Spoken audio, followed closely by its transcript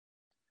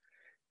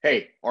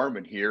Hey,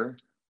 Arman here.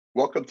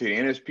 Welcome to the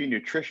NSP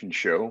Nutrition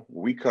Show,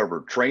 where we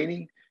cover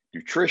training,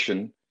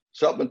 nutrition,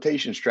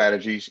 supplementation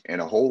strategies, and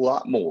a whole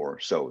lot more.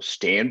 So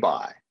stand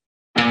by.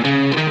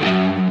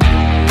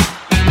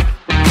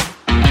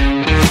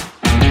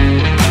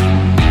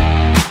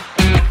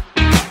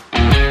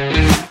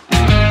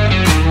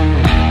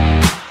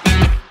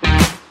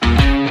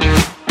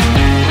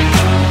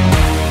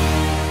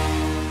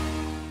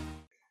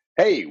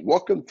 Hey,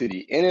 welcome to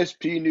the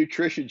NSP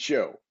Nutrition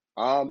Show.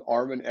 I'm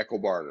Arman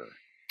Eckelbarger.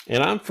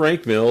 And I'm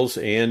Frank Mills,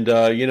 and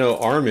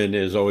Armin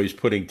is always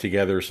putting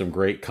together some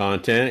great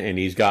content, and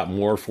he's got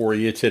more for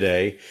you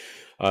today.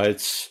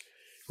 It's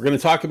We're going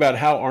to talk about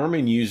how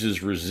Armin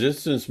uses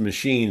resistance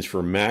machines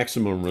for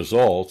maximum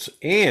results,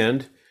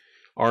 and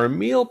are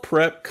meal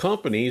prep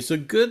companies a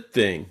good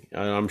thing?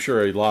 I'm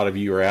sure a lot of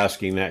you are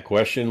asking that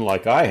question,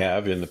 like I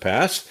have in the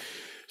past.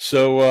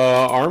 So,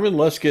 Armin,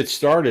 let's get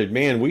started.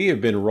 Man, we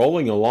have been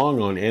rolling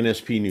along on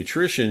NSP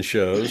nutrition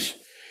shows.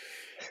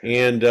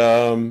 And,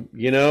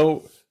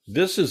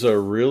 this is a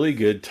really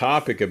good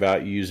topic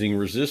about using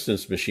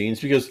resistance machines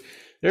because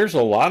there's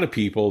a lot of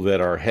people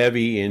that are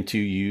heavy into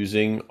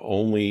using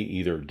only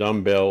either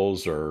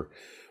dumbbells or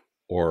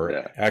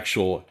Yeah.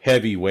 actual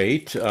heavy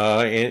weight,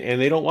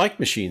 and they don't like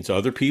machines.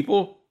 Other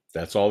people,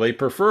 that's all they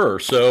prefer.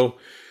 So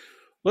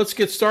let's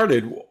get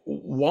started.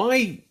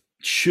 Why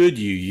should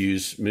you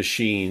use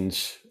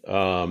machines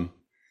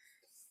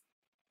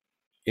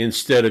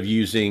instead of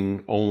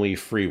using only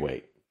free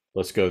weight?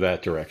 Let's go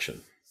that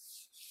direction.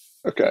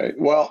 Okay.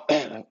 Well,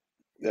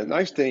 the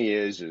nice thing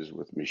is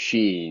with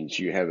machines,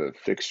 you have a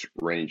fixed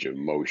range of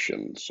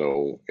motion.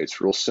 So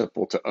it's real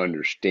simple to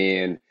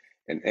understand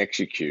and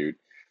execute.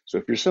 So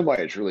if you're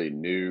somebody that's really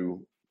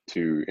new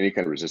to any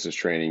kind of resistance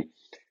training,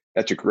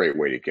 that's a great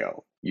way to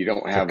go. You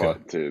don't have Okay.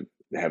 to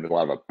have a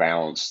lot of a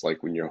balance.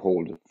 Like when you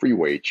hold free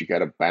weights, you got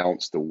to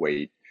balance the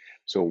weight.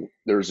 So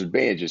there's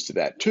advantages to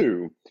that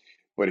too.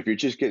 But if you're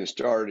just getting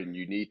started and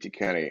you need to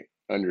kind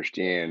of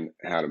understand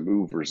how to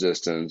move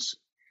resistance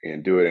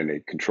and do it in a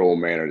controlled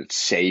manner that's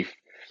safe,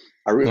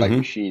 I really like Mm-hmm.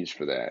 machines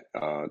for that.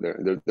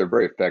 They're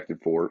very effective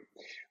for it.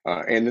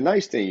 And the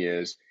nice thing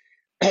is,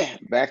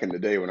 back in the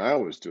day when I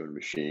was doing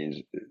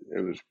machines,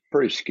 it was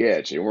pretty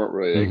sketchy. They weren't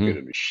really that good Mm-hmm.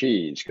 at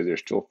machines because they're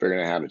still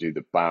figuring out how to do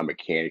the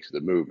biomechanics of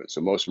the movement.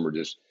 So most of them were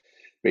just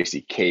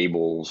basically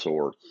cables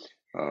or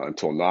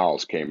until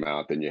Niles came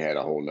out, then you had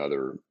a whole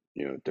nother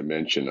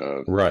dimension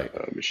of Right.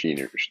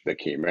 machinery that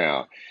came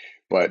out.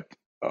 But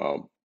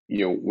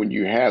when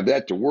you have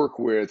that to work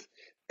with,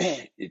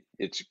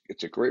 it's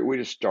a great way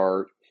to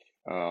start.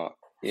 Uh,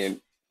 and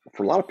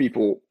for a lot of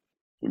people,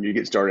 when you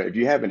get started, if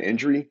you have an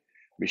injury,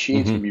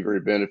 machines can Mm-hmm. be very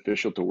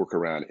beneficial to work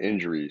around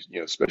injuries.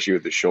 Especially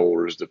with the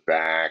shoulders, the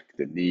back,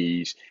 the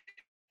knees.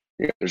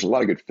 There's a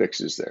lot of good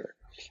fixes there.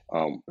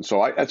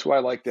 So that's why I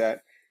like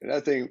that.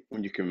 Another thing,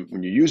 when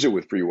you use it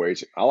with free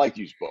weights, I like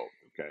to use both.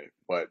 Okay,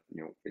 but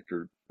if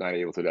you're not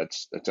able to,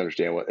 that's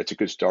understandable. It's a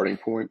good starting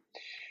point.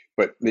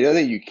 But the other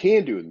thing you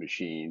can do with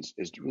machines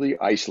is to really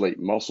isolate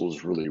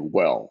muscles really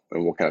well,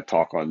 and we'll kind of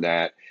talk on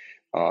that.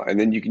 And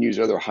then you can use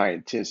other high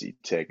intensity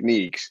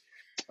techniques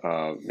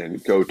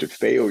and go to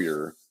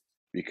failure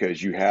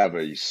because you have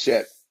a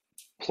set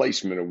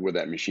placement of where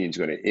that machine's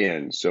going to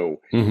end.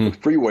 So with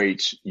Mm-hmm. free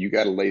weights, you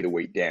got to lay the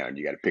weight down.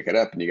 You got to pick it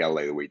up and you got to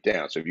lay the weight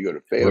down. So if you go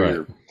to Right.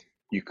 failure,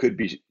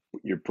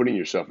 you're putting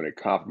yourself in a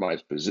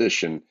compromised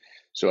position.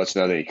 So that's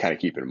another thing you kind of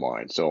keep in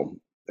mind. So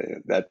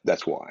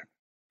that's why.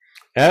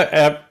 A-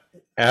 ab-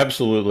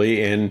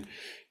 Absolutely. And,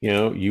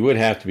 you would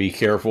have to be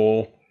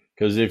careful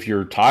because if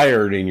you're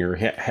tired and you're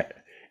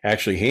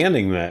actually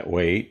handling that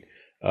weight,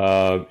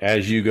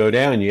 as you go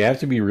down, you have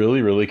to be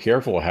really, really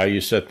careful how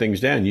you set things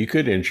down. You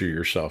could injure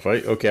yourself.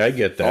 Okay, I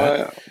get Oh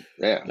that.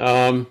 yeah,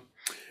 yeah. Um,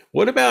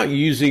 what about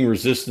using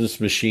resistance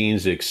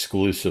machines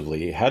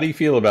exclusively? How do you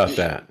feel about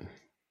that?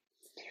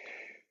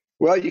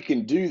 Well, you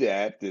can do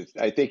that.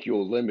 I think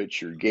you'll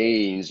limit your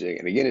gains.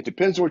 And again, it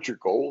depends what your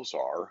goals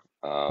are.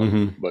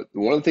 Hmm. But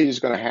one of the things that's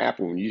going to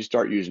happen when you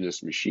start using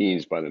these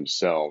machines by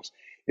themselves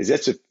is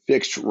that's a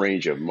fixed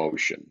range of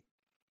motion.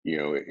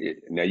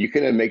 Now you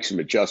can make some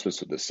adjustments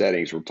with the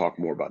settings. We'll talk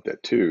more about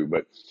that too,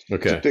 but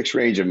it's a Okay. fixed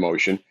range of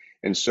motion.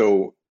 And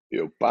so,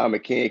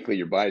 biomechanically,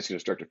 your body's going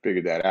to start to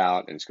figure that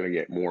out and it's going to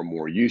get more and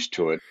more used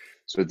to it.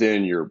 So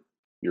then your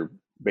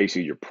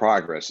basically your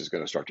progress is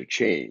going to start to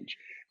change.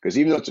 Because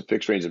even though it's a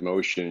fixed range of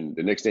motion,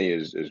 the next thing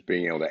is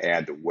being able to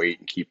add the weight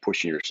and keep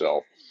pushing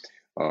yourself.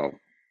 Um,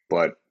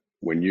 but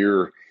when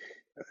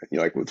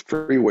like with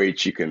free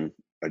weights, you can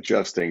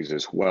adjust things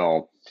as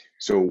well.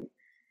 So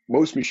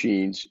most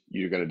machines,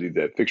 you're going to do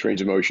that fixed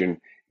range of motion.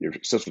 Your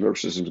central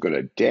nervous system is going to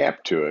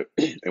adapt to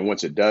it, and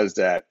once it does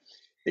that,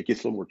 it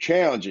gets a little more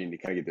challenging to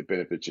kind of get the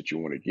benefits that you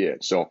want to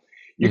get. So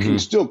you can Hmm.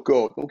 still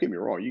go. Don't get me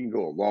wrong. You can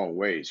go a long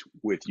ways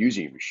with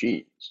using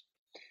machines,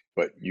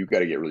 but you've got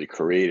to get really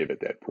creative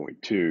at that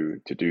point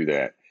too to do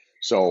that.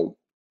 So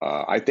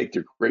I think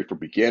they're great for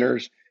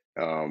beginners,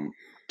 um,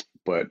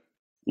 but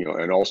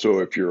and also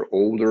if you're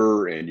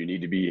older and you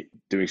need to be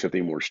doing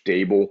something more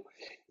stable,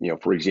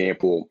 for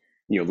example,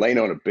 laying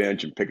on a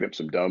bench and picking up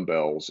some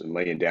dumbbells and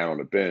laying down on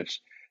a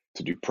bench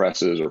to do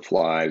presses or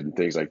flies and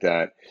things like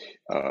that,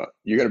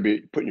 you're going to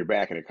be putting your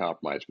back in a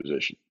compromised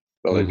position.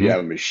 But if you Mm-hmm. have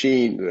a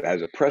machine that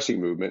has a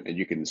pressing movement and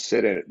you can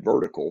sit in it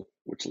vertical,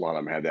 which a lot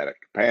of them have that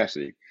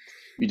capacity,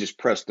 you just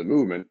press the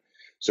movement.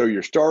 So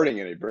you're starting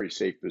in a very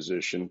safe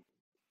position.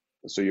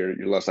 So you're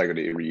less likely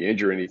to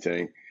re-injure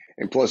anything.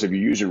 And plus, if you're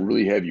using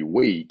really heavy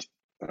weight,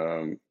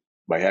 um,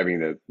 by having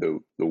the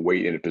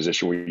weight in a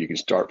position where you can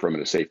start from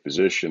in a safe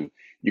position,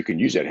 you can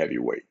use that heavy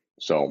weight.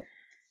 So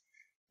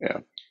yeah,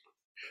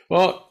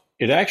 Well,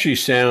 it actually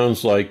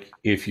sounds like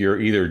if you're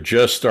either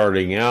just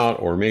starting out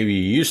or maybe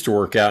you used to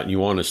work out and you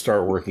want to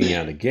start working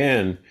out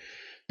again,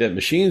 that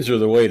machines are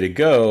the way to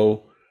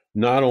go,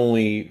 not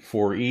only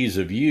for ease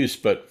of use,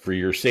 but for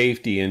your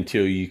safety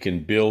until you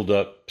can build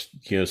up,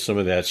 some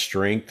of that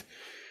strength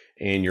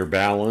and your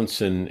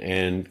balance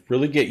and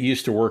really get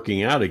used to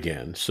working out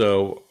again.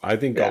 So I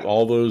think yeah,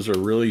 all those are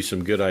really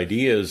some good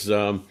ideas.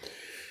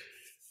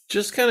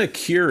 Just kind of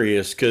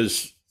curious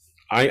because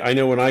I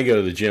know when I go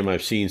to the gym,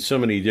 I've seen so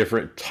many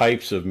different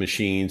types of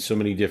machines, so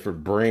many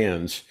different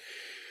brands.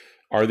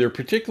 Are there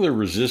particular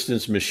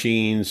resistance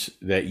machines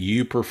that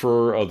you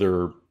prefer,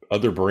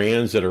 other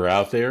brands that are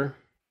out there?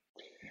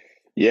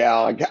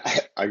 yeah.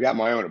 I got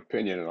my own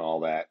opinion and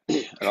all that,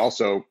 and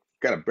also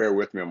kind of bear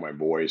with me on my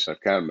voice. I'm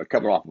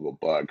coming off of a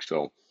bug,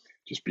 so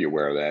just be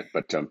aware of that.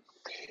 But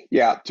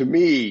yeah, to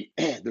me,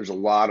 there's a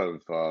lot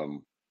of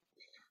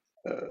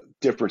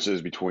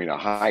differences between a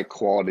high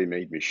quality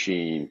made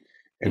machine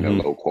and a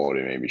Hmm. low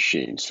quality made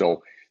machine.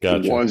 So the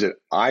Gotcha. ones that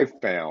I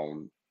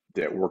found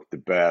that work the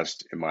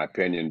best, in my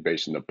opinion,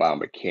 based on the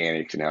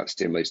biomechanics and how it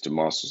stimulates the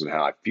muscles and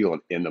how I feel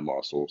it in the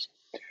muscles,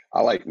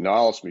 I like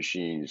Nautilus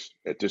machines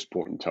at this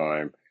point in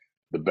time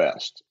the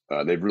best.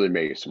 They've really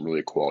made some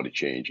really quality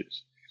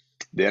changes.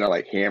 Then I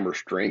like Hammer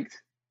Strength.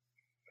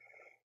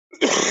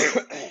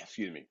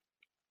 Excuse me.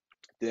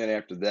 Then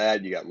after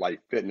that, you got Life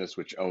Fitness,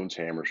 which owns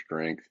Hammer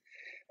Strength.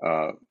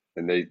 Uh,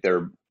 and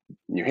they're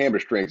New Hampshire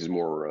strength is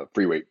more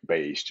free weight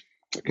based.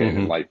 Okay, and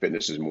then Hmm. light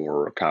fitness is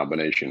more a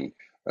combination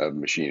of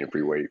machine and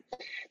free weight.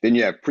 Then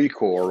you have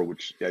Precor,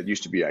 which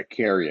used to be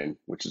Icarian,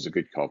 which is a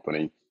good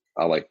company.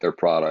 I like their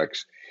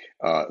products.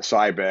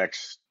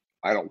 Cybex,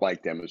 I don't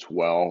like them as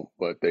well,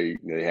 but they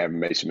have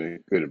made some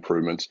good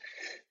improvements.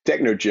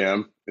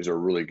 Technogem is a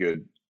really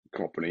good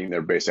company.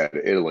 They're based out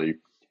of Italy,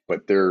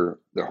 but they're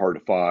hard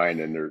to find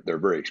and they're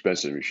very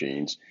expensive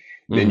machines.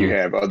 Then you Hmm.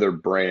 have other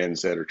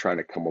brands that are trying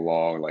to come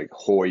along like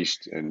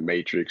Hoist and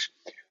Matrix.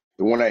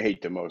 The one I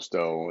hate the most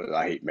though, is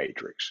I hate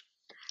Matrix.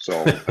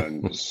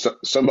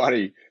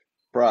 Somebody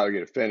probably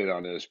get offended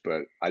on this,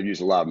 but I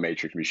use a lot of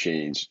Matrix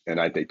machines and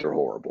I think they're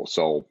horrible.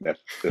 So if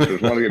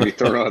there's one going to be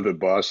thrown under the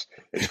bus,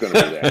 it's going to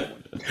be that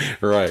one.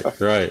 Right,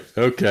 right.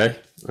 Okay,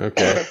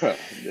 okay.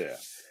 Yeah.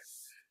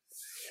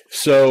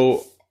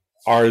 So,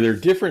 are there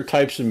different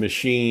types of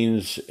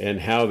machines and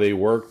how they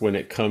work when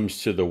it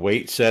comes to the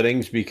weight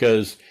settings?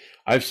 Because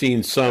I've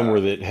seen some Uh,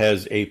 where it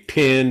has a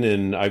pin,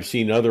 and I've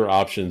seen other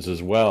options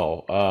as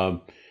well.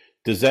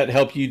 Does that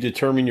help you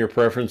determine your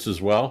preference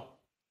as well?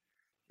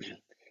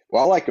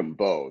 Well, I like them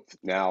both.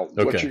 Now,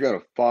 what Okay. you're going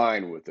to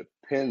find with a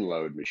pin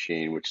load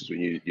machine, which is when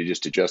you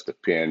just adjust the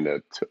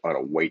pin on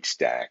a weight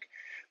stack,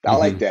 I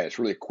like Hmm. that. It's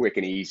really quick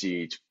and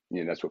easy.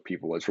 That's what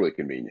it's really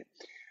convenient.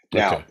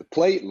 Now, Okay. the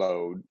plate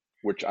load,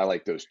 which I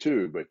like those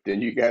too, but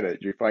then you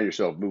find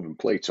yourself moving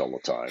plates all the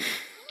time.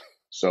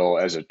 So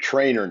as a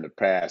trainer in the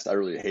past, I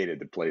really hated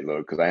the plate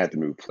load because I had to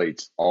move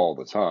plates all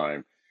the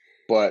time.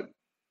 But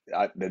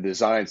the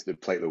designs of the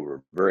plate load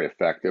were very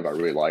effective. I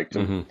really liked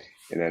them. Hmm.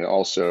 And then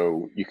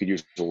also you could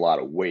use a lot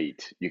of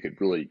weight. You're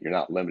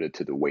not limited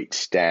to the weight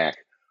stack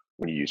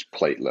when you use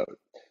plate load.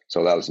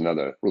 So that was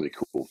another really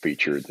cool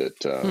feature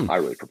that Hmm. I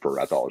really preferred.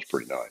 I thought it was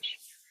pretty nice.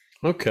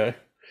 Okay.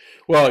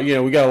 Well,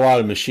 we got a lot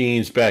of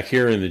machines back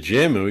here in the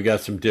gym, and we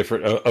got some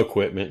different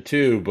equipment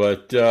too.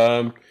 But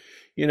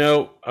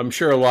I'm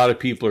sure a lot of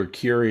people are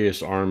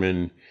curious,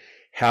 Armin,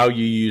 how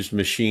you use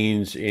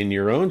machines in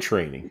your own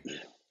training.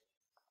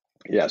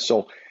 Yeah,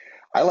 so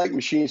I like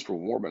machines for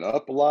warming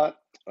up a lot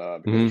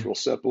because it's Hmm. real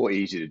simple,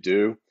 easy to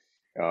do.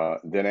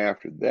 Then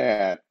after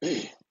that,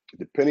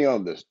 depending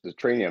on the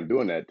training I'm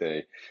doing that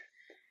day,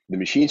 the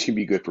machines can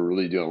be good for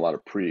really doing a lot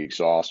of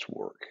pre-exhaust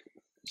work.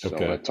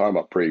 So when I Okay. talk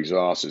about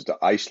pre-exhaust is to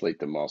isolate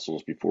the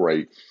muscles before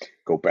I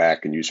go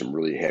back and use some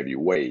really heavy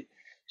weight.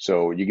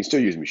 So you can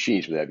still use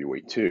machines with heavy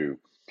weight too,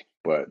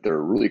 but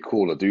they're really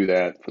cool to do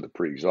that for the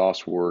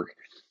pre-exhaust work.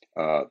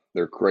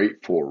 They're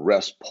great for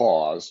rest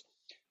pause,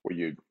 where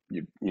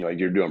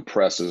you're doing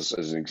presses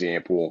as an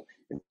example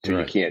until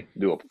you Right. can't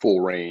do a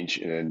full range,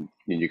 and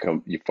then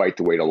you fight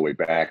the weight all the way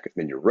back,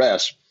 then you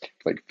rest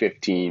for like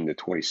 15 to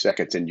 20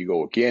 seconds, and you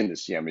go again to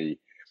see how many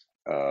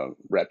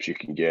reps you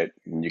can get,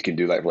 and you can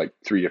do that for like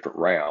 3 different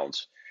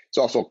rounds. It's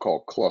also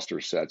called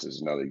cluster sets,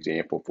 is another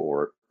example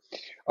for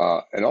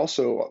it. And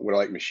also, what I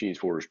like machines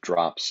for is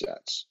drop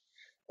sets,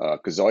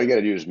 because all you got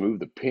to do is move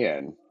the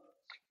pin,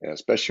 and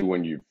especially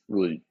when you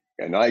really,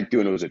 and I like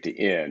doing those at the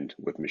end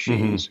with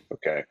Hmm. machines,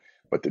 okay?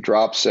 But the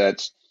drop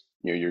sets,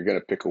 you're going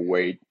to pick a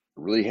weight,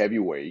 really heavy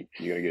weight.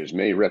 You're going to get as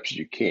many reps as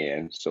you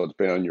can. So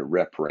depending on your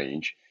rep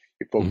range,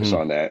 you focus Hmm.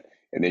 on that,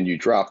 and then you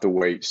drop the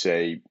weight,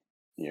 say,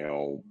 you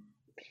know,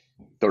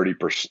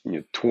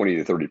 30%, 20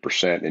 to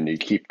 30%, and you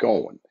keep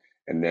going.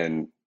 And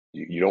then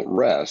you don't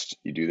rest.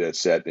 You do that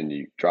set, then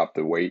you drop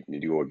the weight, and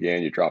you do it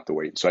again, you drop the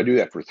weight. So I do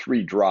that for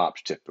 3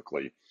 drops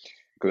typically,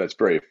 because that's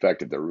very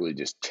effective. That really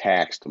just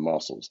tax the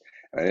muscles.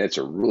 And it's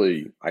a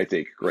really, I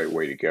think, great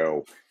way to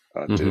go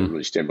to Hmm.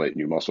 really stimulate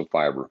new muscle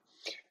fiber.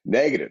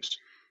 Negatives,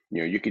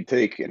 you could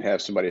take and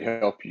have somebody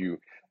help you,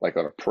 like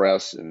on a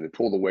press, and they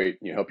pull the weight,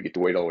 help you get the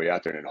weight all the way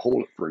out there and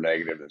hold it for a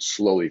negative and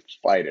slowly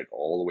fight it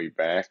all the way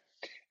back.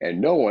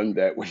 And knowing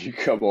that when you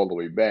come all the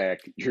way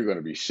back, you're going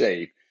to be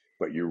safe,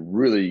 but you're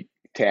really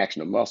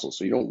taxing the muscle.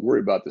 So you don't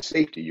worry about the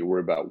safety, you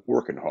worry about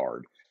working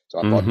hard. So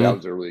I thought Hmm.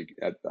 that's a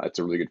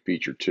really good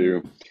feature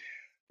too.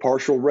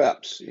 Partial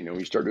reps,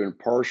 you start doing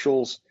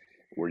partials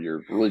where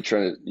you're really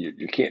trying to,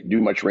 you can't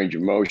do much range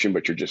of motion,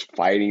 but you're just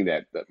fighting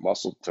that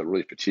muscle to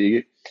really fatigue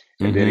it.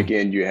 And then Hmm.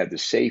 again, you have the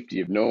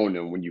safety of knowing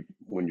that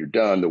when you're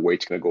done, the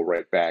weight's going to go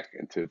right back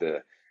into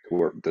to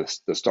where the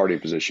starting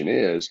position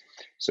is.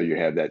 So you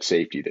have that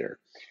safety there.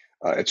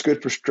 It's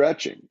good for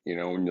stretching,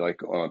 when you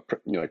like on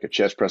like a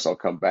chest press, I'll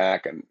come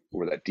back and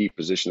where that deep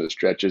position of the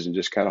stretches and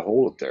just kind of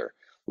hold it there,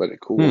 let it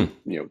cool,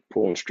 Hmm.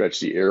 pull and stretch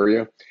the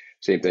area.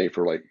 Same thing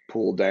for like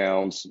pull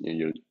downs,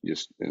 you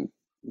just and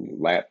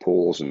lat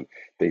pulls and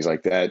things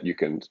like that. You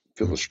can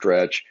feel the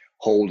stretch,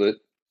 hold it,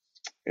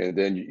 and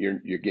then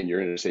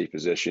you're in a safe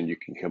position. You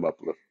can come up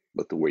and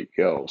let the weight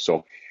go.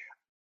 So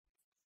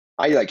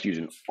I like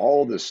using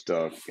all this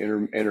stuff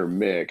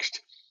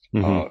intermixed.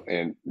 Hmm.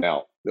 And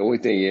now the only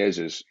thing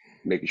is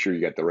making sure you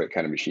got the right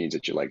kind of machines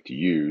that you like to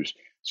use.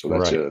 So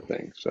that's the Right. other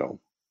thing. So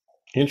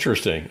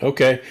Interesting.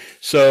 Okay.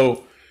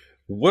 So,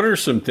 what are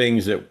some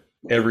things that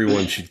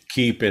everyone should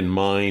keep in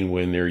mind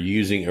when they're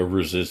using a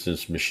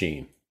resistance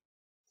machine?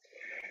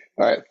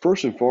 all right,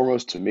 first and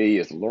foremost to me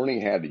is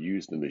learning how to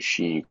use the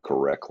machine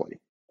correctly.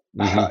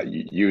 Hmm.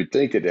 You would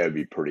think that would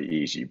be pretty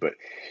easy, but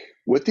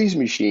with these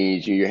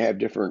machines, you have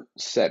different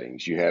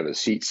settings. You have a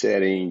seat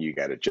setting, you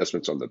got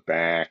adjustments on the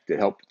back to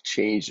help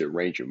change the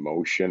range of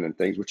motion and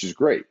things, which is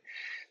great.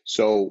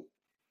 So,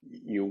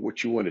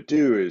 what you want to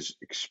do is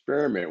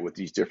experiment with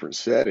these different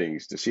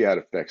settings to see how it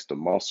affects the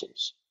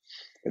muscles.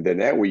 And then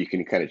that way you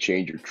can kind of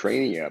change your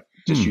training up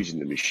just Hmm. using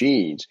the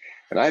machines.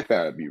 And I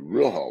found it to be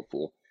real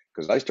helpful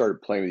because I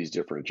started playing with these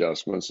different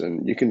adjustments,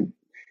 and you can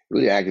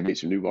really activate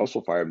some new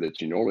muscle fiber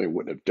that you normally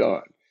wouldn't have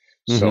done.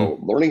 Hmm. So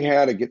learning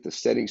how to get the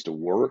settings to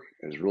work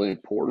is really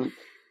important.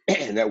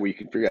 And that way you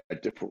can figure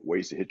out different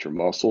ways to hit your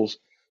muscles.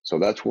 So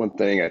that's one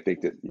thing I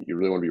think that you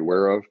really want to be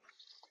aware of.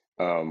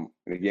 And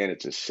again,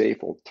 it's a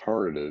safe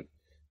alternative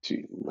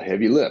to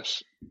heavy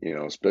lifts,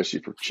 especially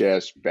for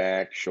chest,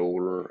 back,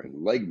 shoulder,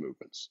 and leg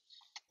movements.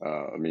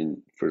 I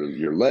mean, for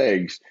your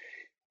legs,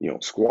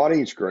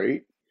 squatting is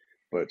great,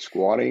 but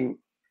squatting,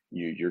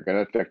 you're going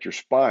to affect your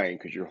spine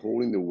because you're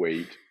holding the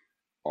weight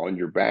on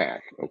your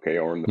back, okay,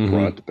 or in the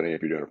front, Hmm. depending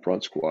if you're doing a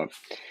front squat.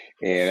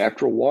 And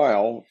after a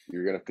while,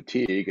 you're going to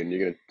fatigue and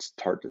you're going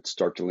to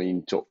start to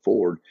lean tilt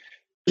forward.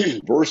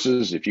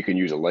 Versus if you can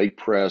use a leg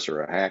press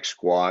or a hack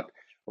squat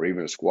or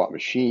even a squat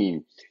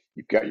machine,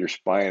 you've got your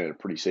spine in a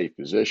pretty safe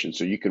position.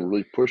 So you can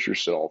really push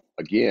yourself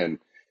again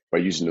by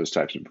using those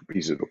types of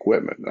pieces of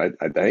equipment.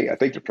 I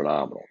think they're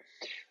phenomenal.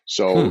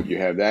 So Hmm. you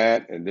have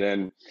that. And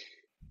then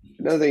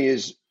another thing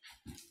is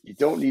you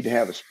don't need to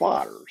have a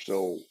spotter.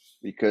 So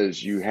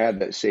because you have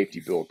that safety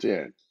built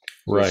in.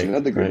 So it's Right.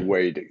 another good Right.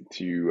 way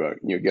to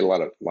get a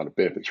lot of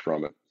benefits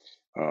from it.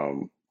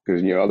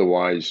 Because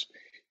otherwise,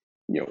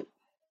 you know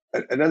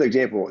another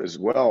example as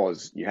well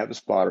is you have a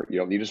spotter. You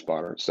don't need a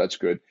spotter, so that's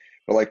good.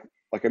 But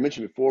like I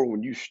mentioned before,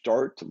 when you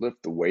start to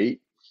lift the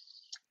weight,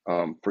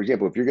 for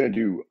example, if you're going to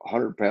do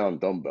 100-pound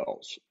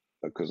dumbbells,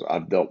 because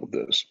I've dealt with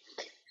this,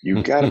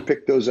 you've got to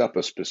pick those up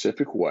a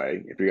specific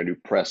way. If you're going to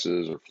do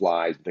presses or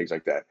flies and things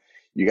like that,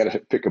 you got to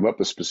pick them up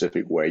a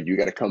specific way. You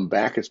got to come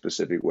back a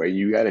specific way.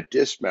 You got to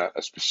dismount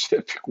a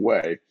specific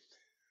way.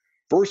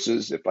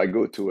 Versus if I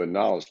go to a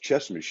novice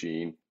chest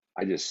machine,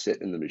 I just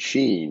sit in the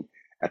machine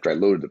after I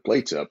loaded the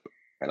plates up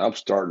and I'm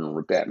starting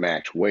with that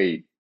max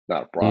weight,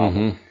 not a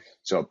problem. Hmm.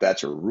 So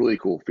that's a really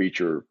cool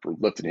feature for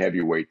lifting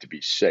heavy weight to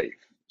be safe.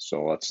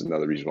 So that's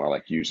another reason why I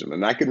like using them.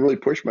 And I can really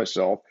push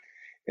myself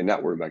and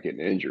not worry about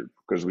getting injured.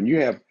 Because when you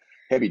have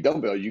heavy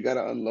dumbbells, you got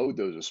to unload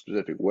those a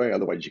specific way.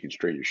 Otherwise, you can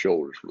strain your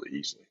shoulders really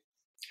easily.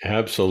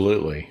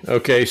 Absolutely.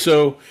 Okay.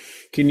 So,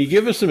 can you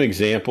give us some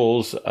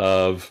examples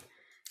of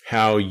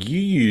how you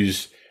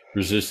use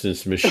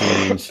resistance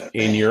machines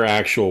in your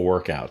actual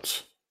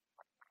workouts?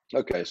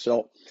 Okay,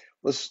 so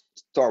let's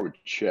start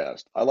with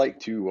chest. I like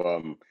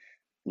to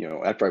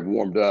after I've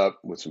warmed up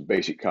with some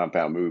basic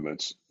compound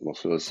movements, well,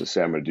 so let's just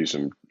say I'm going to do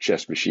some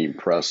chest machine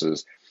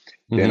presses,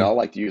 then Hmm. I'll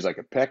like to use like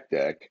a pec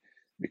deck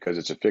because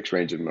it's a fixed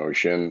range of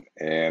motion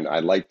and I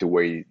like the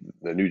way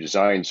the new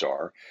designs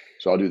are.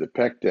 So I'll do the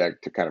pec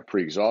deck to kind of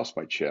pre-exhaust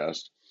my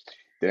chest.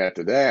 Then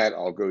after that,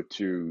 I'll go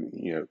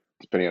to,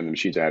 depending on the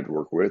machines I have to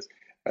work with,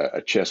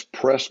 a chest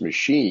press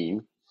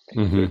machine,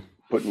 but Hmm.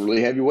 putting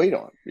really heavy weight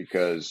on,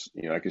 because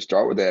I can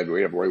start with the heavy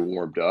weight. I've already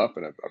warmed up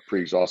and I've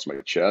pre-exhausted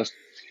my chest,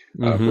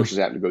 Hmm. versus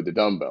having to go to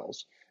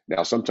dumbbells.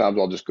 Now, sometimes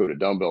I'll just go to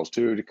dumbbells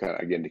too, to kind of,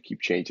 again, to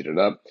keep changing it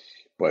up.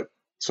 But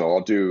so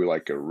I'll do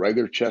like a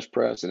regular chest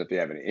press, and if they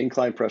have an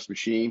incline press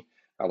machine,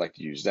 I like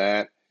to use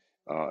that.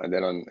 And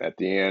then at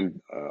the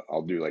end,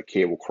 I'll do like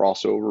cable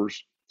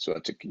crossovers. So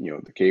that's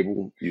the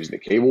cable, using the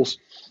cables,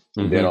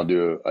 and then Hmm. I'll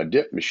do a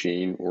dip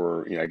machine,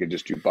 or I could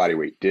just do body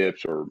weight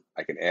dips, or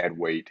I can add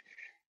weight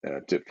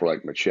for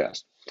like my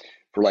chest.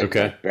 For like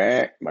Okay.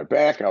 my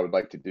back, I would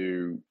like to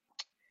do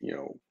you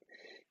know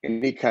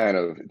any kind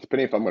of,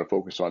 depending if I'm going to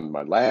focus on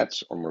my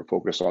lats or I'm going to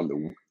focus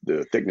on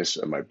the thickness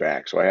of my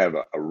back. So I have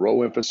a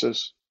row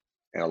emphasis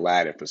and a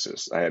lat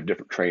emphasis. I have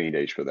different training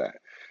days for that.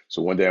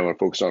 So one day I'm going to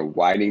focus on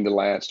widening the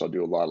lats. So I'll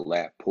do a lot of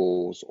lat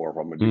pulls, or if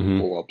I'm going to do Hmm.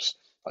 pull-ups,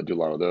 I'll do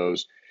a lot of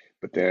those.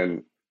 But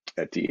then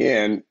at the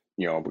end,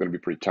 I'm going to be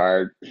pretty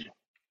tired.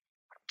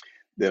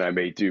 Then I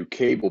may do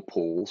cable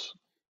pulls,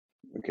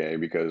 okay,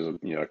 because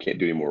I can't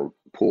do any more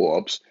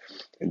pull-ups,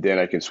 and then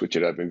I can switch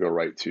it up and go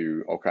right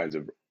to all kinds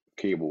of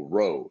cable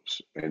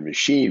rows and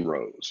machine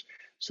rows.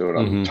 So that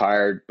I'm Hmm.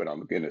 tired, but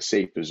I'm in a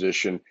safe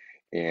position,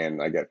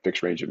 and I got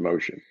fixed range of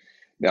motion.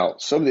 Now,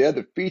 some of the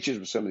other features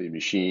with some of these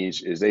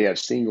machines is they have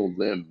single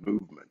limb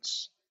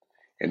movements,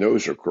 and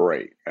those are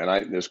great. And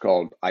it's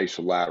called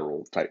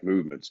isolateral type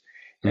movements,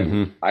 and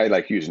Hmm. I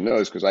like using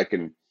those because I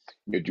can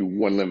do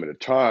one limb at a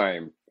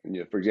time. And,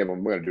 for example,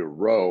 I'm going to do a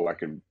row. I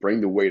can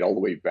bring the weight all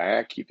the way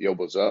back, keep the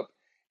elbows up,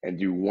 and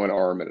do one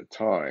arm at a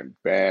time,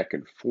 back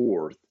and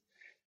forth,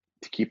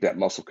 to keep that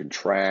muscle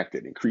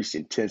contracted, increase the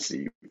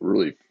intensity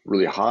really,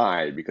 really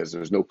high, because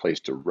there's no place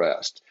to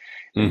rest.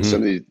 And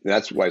Hmm.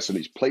 that's why some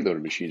of these plate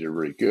loaded machines are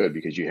really good,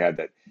 because you have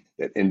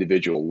that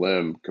individual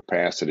limb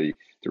capacity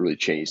to really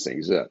change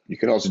things up. You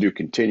can also do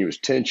continuous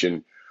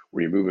tension,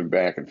 where you're moving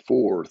back and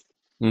forth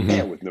Hmm.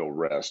 and with no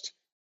rest.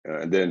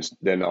 And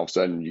then all of a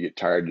sudden you get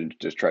tired and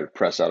just try to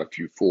press out a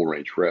few full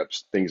range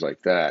reps, things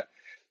like that.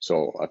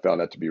 So I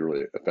found that to be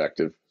really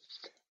effective.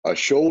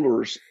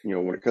 Shoulders,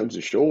 when it comes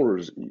to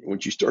shoulders,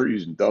 once you start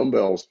using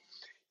dumbbells,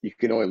 you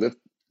can only lift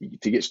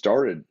to get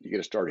started. You got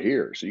to start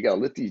here. So you got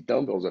to lift these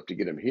dumbbells up to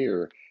get them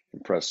here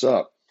and press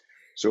up.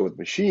 So with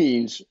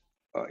machines,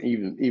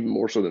 even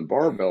more so than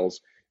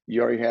barbells,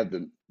 you already have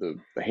the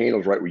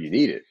handles right where you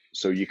need it.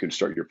 So you can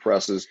start your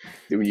presses.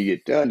 Then when you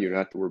get done, you don't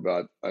have to worry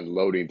about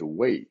unloading the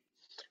weight.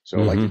 So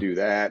I like to Hmm. do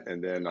that,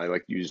 and then I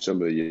like to use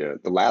some of the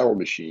lateral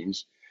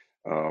machines.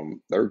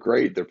 They're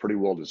great. They're pretty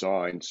well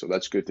designed, so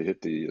that's good to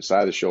hit the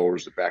side of the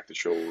shoulders, the back of the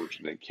shoulders,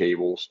 and then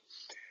cables.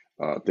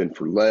 Then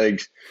for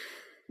legs,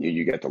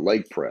 you got the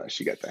leg press,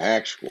 you got the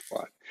hack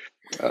squat,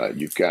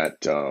 you've got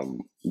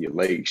your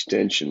leg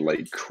extension,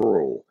 leg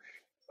curl.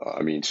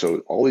 I mean, so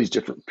all these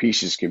different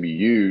pieces can be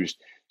used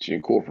to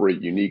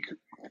incorporate unique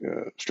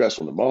stress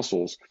on the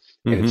muscles,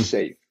 and it's Hmm.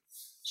 safe.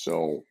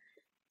 So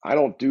I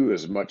don't do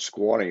as much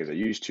squatting as I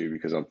used to,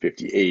 because I'm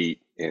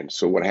 58. And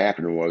so what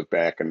happened was,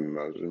 back in,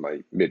 I was in my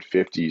mid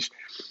 50s,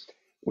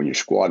 when you're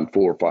squatting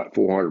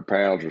 400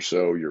 pounds or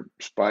so, your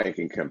spine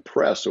can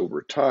compress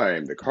over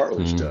time. The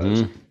cartilage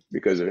does, Hmm.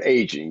 because of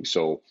aging.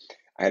 So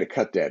I had to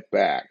cut that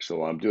back.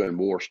 So I'm doing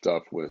more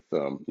stuff with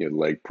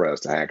leg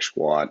press, the hack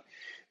squat,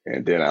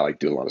 and then I like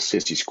doing a lot of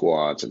sissy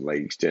squats and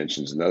leg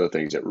extensions and other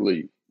things that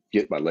really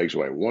get my legs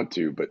where I want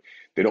to, but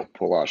they don't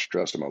put a lot of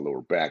stress on my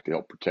lower back. They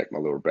help protect my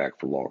lower back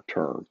for long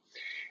term.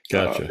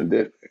 Gotcha.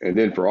 And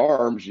then for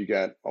arms, you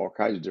got all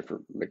kinds of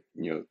different,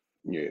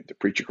 the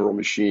preacher curl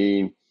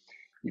machine.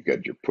 You've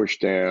got your push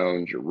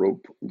downs, your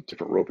rope,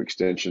 different rope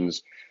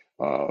extensions,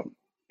 uh,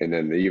 and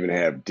then they even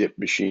have dip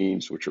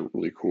machines, which are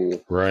really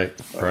cool, Right.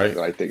 Right.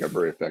 that I think are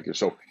very effective.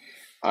 So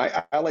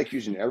I like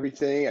using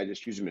everything. I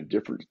just use them in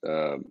different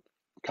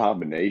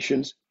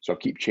combinations, so I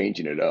keep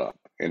changing it up,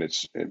 and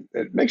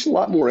it makes it a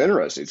lot more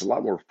interesting. It's a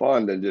lot more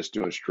fun than just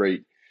doing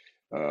straight,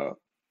 uh,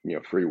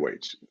 free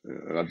weights.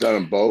 And I've done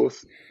them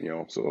both,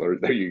 so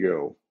there you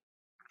go.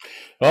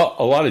 Well,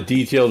 a lot of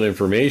detailed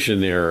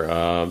information there,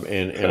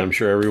 and I'm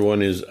sure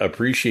everyone is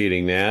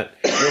appreciating that.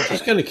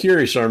 Just kind of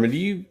curious,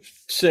 Armin,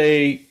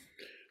 say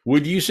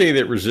would you say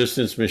that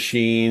resistance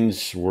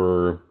machines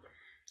were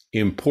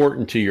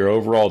important to your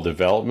overall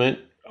development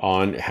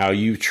on how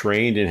you've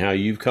trained and how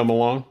you've come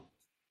along?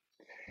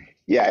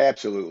 Yeah,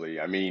 absolutely.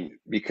 I mean,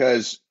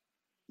 because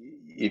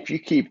if you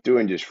keep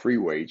doing just free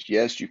weights,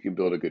 yes, you can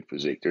build a good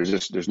physique.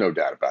 There's no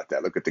doubt about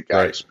that. Look at the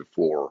Right. guys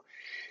before.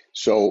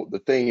 So the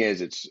thing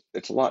is,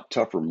 it's a lot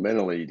tougher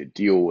mentally to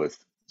deal with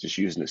just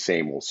using the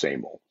same old,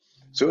 same old.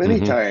 So Hmm.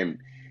 anytime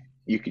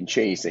you can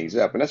change things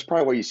up, and that's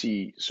probably why you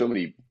see so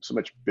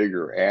much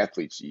bigger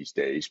athletes these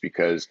days,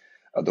 because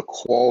of the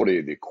quality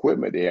of the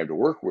equipment they have to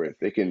work with.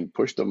 They can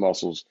push the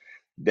muscles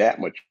that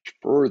much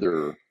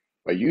further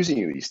by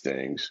using these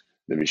things,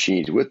 the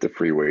machines with the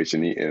free weights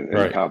and the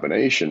Right.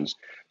 combinations.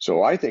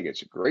 So I think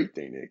it's a great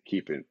thing to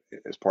keep it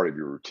as part of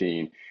your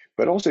routine,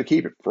 but also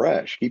keep it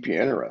fresh, keep you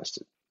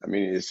interested. I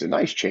mean, it's a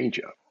nice change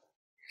up.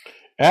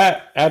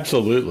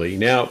 Absolutely.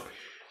 Now,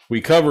 we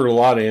covered a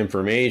lot of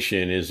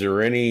information. Is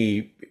there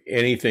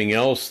anything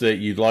else that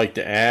you'd like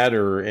to add,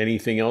 or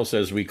anything else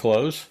as we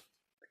close?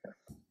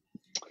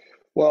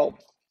 Well,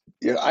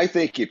 yeah, I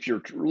think if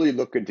you're really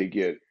looking to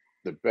get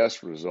the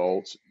best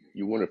results,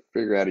 you want to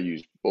figure out how to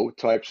use both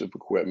types of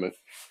equipment,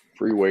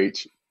 free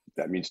weights,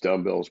 that means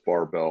dumbbells,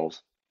 barbells,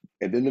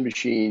 and then the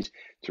machines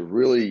to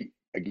really,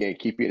 again,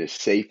 keep you in a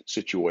safe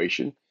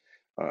situation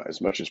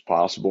as much as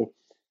possible,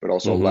 but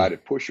also allow Mm-hmm.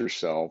 to push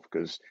yourself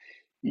because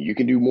you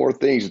can do more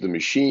things with the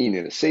machine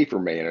in a safer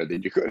manner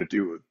than you're going to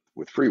do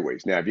with free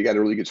weights. Now, if you got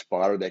a really good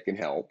spotter, that can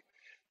help,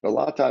 but a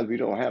lot of times we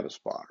don't have a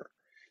spotter.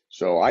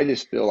 So I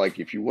just feel like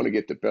if you want to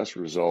get the best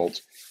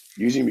results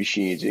using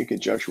machines in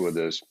conjunction with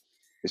this,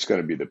 it's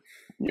going to be the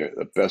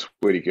best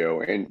way to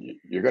go, and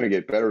you're going to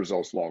get better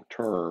results long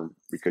term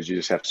because you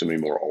just have so many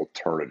more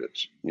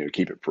alternatives. To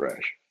keep it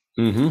fresh.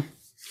 Mm-hmm.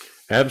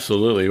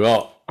 Absolutely.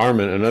 Well,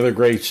 Armin, another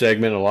great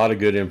segment, a lot of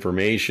good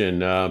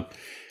information.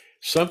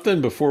 Something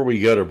before we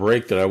go to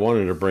break that I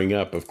wanted to bring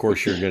up. Of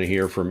course, you're going to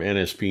hear from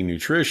NSP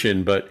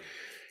Nutrition, but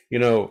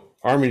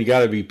Armin, you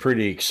got to be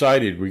pretty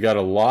excited. We got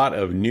a lot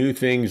of new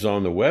things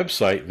on the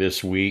website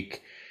this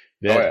week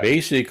Oh that yeah.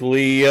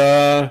 basically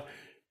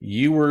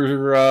you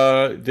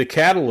were the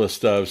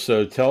catalyst of.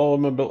 So tell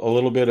them a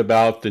little bit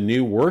about the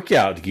new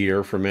workout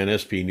gear from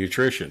NSP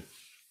Nutrition.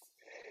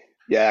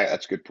 Yeah,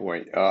 that's a good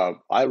point.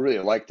 I really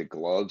like the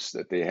gloves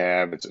that they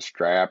have. It's a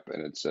strap,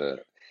 and it's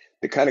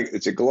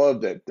a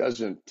glove that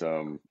doesn't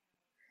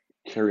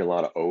carry a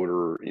lot of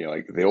odor.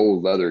 Like the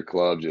old leather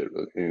gloves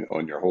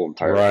on your whole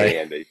entire Right.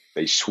 hand,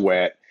 they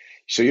sweat.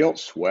 So you don't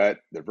sweat.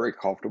 They're very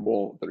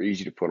comfortable. They're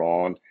easy to put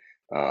on.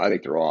 I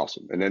think they're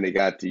awesome. And then they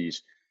got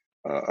these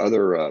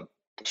other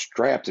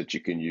straps that you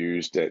can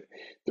use that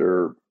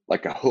they're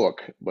like a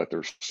hook, but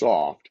they're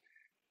soft.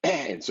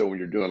 And so when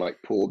you're doing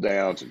like pull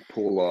downs and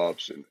pull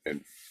ups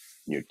and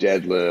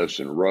deadlifts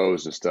and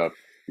rows and stuff,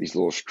 these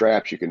little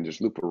straps you can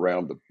just loop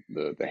around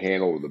the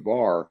handle of the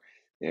bar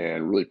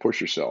and really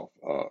push yourself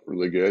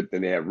really good.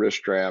 Then they have wrist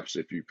straps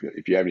if you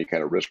have any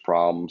kind of wrist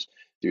problems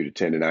due to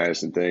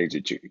tendonitis and things,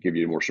 it give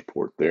you more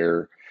support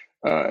there.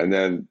 And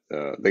then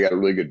they got a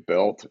really good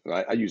belt. And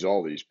I use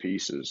all these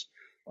pieces.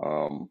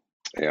 Um,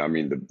 and I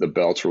mean the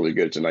belt's really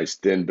good. It's a nice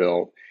thin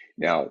belt.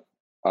 Now,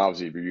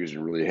 obviously, if you're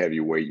using really heavy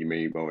weight, you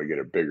may want to get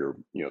a bigger,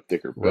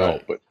 thicker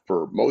belt. Right. But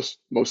for most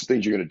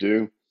things you're going to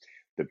do,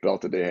 the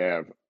belt that they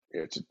have,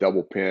 it's a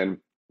double pin.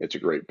 It's a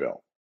great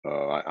belt.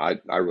 I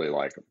really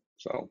like them.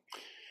 So, and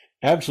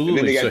then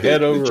Absolutely. they So got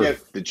head the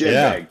over. gym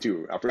Yeah. bag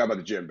too. I forgot about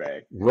the gym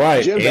bag. The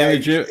Right. gym And the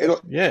bag, gym.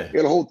 it'll Yeah.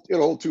 it'll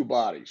hold two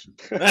bodies.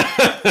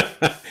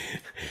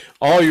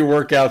 All your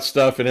workout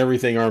stuff and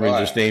everything Armin Oh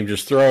just yeah, named,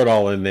 just throw it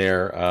all in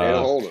there.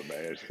 it'll hold it,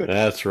 man.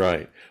 That's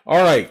right.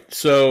 All right.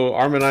 So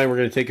Armin and I, we're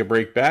going to take a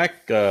break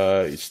back.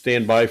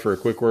 Stand by for a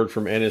quick word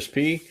from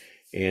NSP.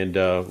 And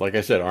like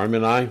I said,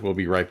 Armin and I will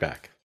be right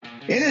back.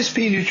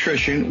 NSP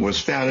Nutrition was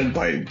founded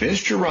by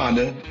Vince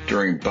Gironda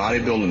during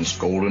bodybuilding's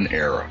golden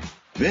era.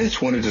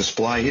 Vince wanted to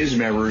supply his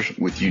members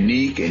with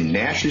unique and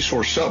naturally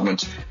sourced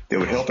supplements that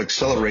would help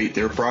accelerate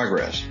their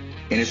progress.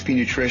 NSP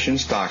Nutrition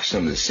stocks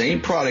some of the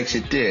same products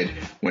it did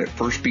when it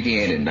first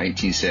began in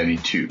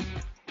 1972.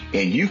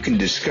 And you can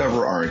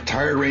discover our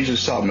entire range of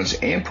supplements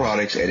and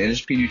products at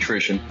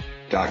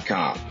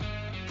nspnutrition.com.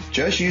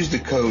 Just use the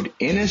code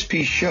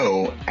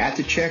NSPSHOW at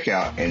the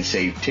checkout and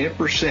save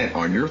 10%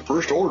 on your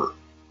first order.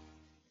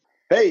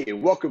 Hey,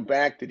 and welcome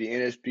back to the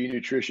NSP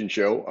Nutrition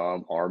Show.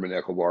 I'm Arman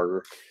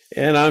Eckelbarger.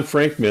 And I'm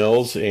Frank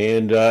Mills.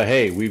 And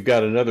hey, we've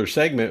got another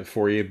segment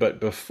for you. But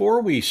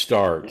before we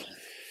start,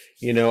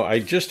 I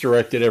just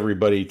directed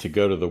everybody to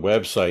go to the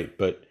website.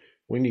 But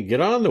when you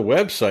get on the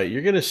website,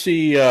 you're going to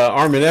see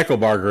Armin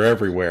Eckelbarger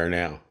everywhere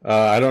now.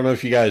 I don't know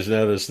if you guys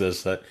noticed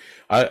this. That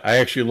I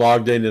actually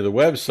logged into the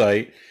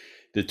website,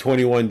 the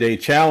 21-day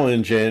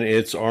challenge, and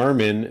it's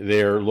Armin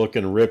there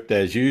looking ripped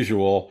as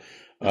usual.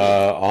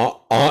 On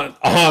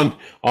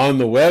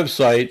the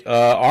website,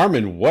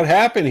 Armin, what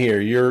happened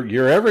here?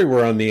 You're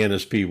everywhere on the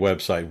NSP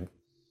website.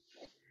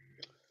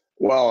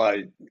 Well,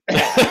 I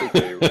think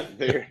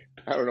they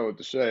I don't know what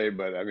to say,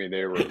 but I mean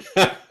they were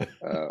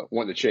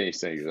wanting to change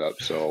things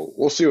up. So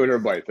we'll see what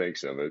everybody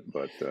thinks of it.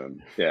 But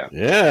yeah.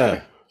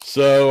 Yeah.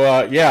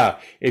 So yeah,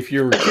 if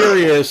you're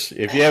curious,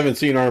 if you haven't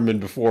seen Armin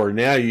before,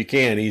 now you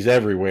can. He's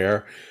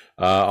everywhere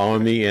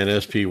on the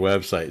NSP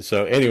website.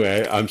 So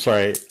anyway, I'm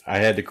sorry I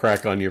had to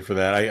crack on you for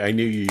that. I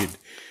knew you'd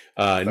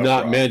No not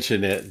problem.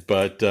 mention it,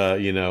 but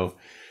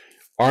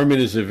Armin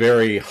is a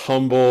very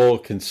humble,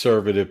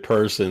 conservative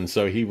person,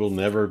 so he will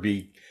never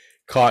be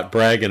caught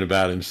bragging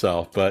about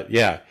himself. But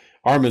yeah,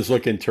 Armin's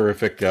looking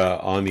terrific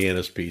on the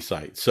NSP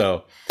site.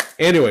 So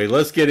anyway,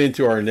 let's get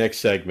into our next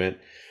segment.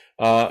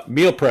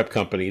 Meal prep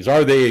companies,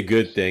 are they a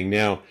good thing?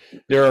 Now,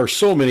 there are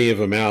so many of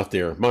them out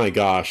there. My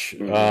gosh.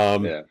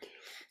 Yeah.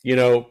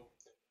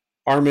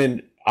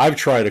 Armin, I've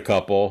tried a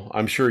couple.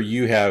 I'm sure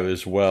you have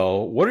as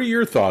well. What are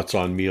your thoughts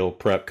on meal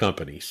prep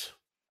companies?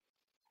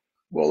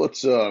 Well, let's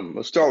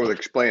start with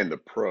explaining the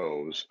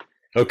pros.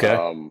 Okay.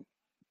 Um,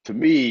 to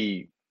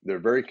me, they're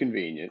very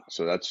convenient.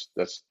 So that's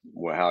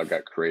how it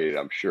got created,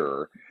 I'm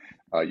sure.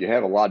 You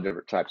have a lot of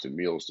different types of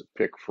meals to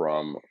pick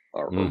from,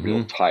 or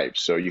meal Mm-hmm.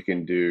 types. So you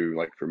can do,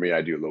 like for me,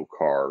 I do low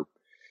carb.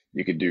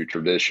 You could do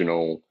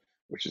traditional,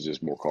 which is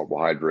just more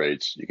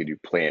carbohydrates. You can do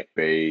plant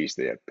based.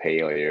 They have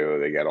paleo.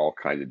 They got all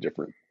kinds of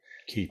different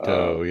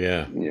uh, Keto,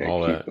 yeah, yeah,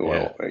 all that,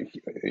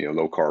 yeah,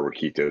 low carb or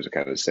ketos are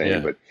kind of the same, yeah.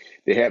 but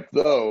they have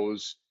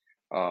those.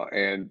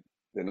 And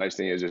the nice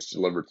thing is it's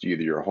delivered to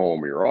either your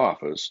home or your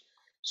office.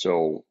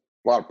 So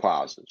a lot of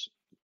positives.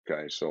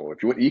 Okay. So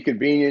if you want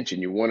e-convenience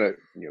and you want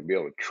to, be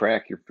able to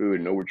track your food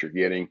and know what you're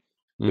getting,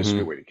 this is a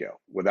good Mm-hmm. way to go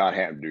without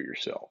having to do it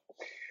yourself.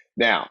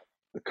 Now,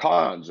 the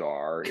cons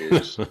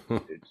is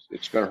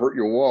it's going to hurt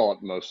your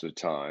wallet most of the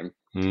time,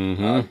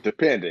 Mm-hmm.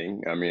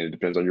 depending. I mean, it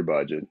depends on your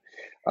budget.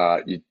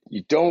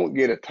 You don't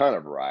get a ton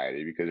of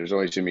variety because there's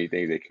only so many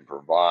things they can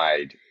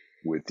provide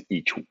with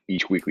each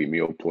weekly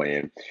meal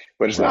plan,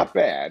 but it's Right. not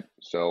bad.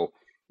 So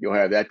you'll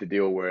have that to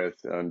deal with,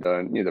 and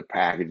the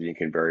packaging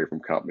can vary from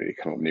company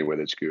to company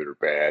whether it's good or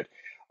bad.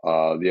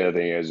 The other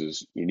thing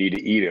is you need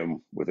to eat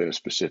them within a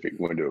specific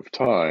window of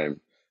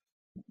time,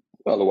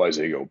 otherwise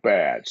they go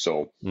bad.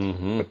 So,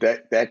 Mm-hmm.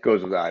 but that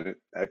goes without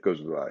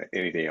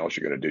anything else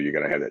you're going to do. You're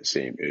going to have that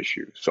same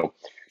issue. So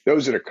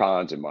those are the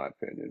cons, in my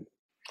opinion.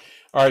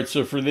 All right.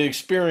 So for the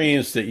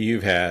experience that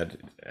you've had,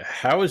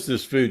 how is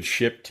this food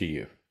shipped to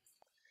you?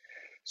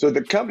 So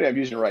the company I'm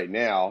using right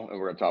now, and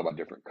we're going to talk about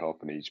different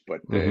companies,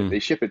 but Mm-hmm. they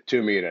ship it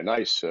to me in a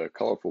nice,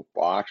 colorful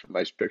box with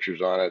nice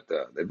pictures on it.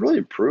 They've really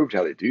improved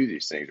how they do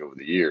these things over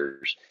the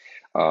years.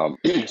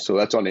 So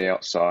that's on the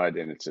outside,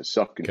 and it's a Okay.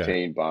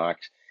 self-contained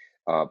box,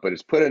 but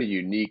it's put in a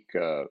unique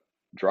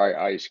dry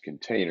ice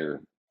container,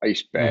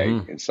 ice bag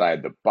Mm-hmm.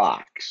 inside the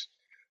box,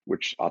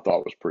 which I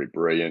thought was pretty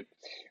brilliant.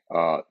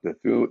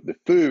 The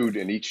food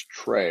in each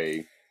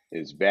tray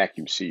is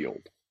vacuum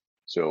sealed,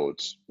 so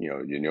it's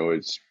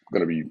going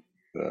to be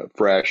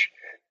fresh.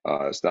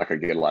 It's not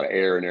going to get a lot of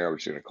air in there,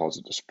 which is going to cause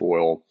it to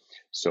spoil.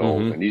 So,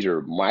 Mm-hmm. and these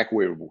are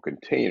microwavable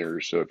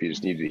containers. So if you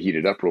just need to heat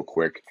it up real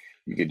quick,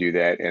 you can do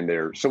that. And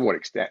they're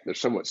somewhat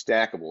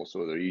stackable,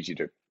 so they're easy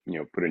to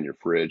put in your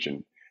fridge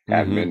and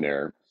have them Mm-hmm. in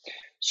there.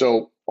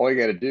 So all you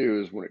got to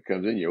do is when it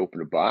comes in, you open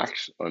the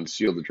box,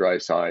 unseal the dry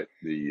side,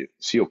 the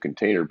sealed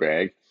container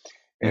bag,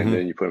 and Mm-hmm.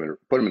 then you put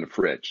them in the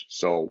fridge.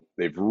 So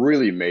they've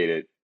really made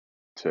it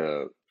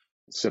to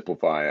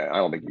simplify it. I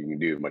don't think you can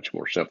do it much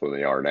more simple than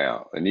they are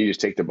now. And you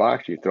just take the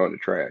box, you throw it in the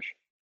trash.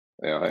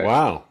 Hey,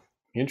 Wow.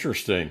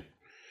 Interesting.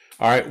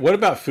 All right. What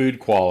about food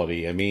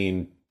quality? I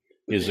mean,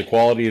 is the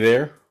quality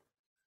there?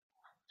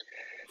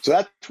 so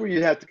that's where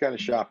you have to kind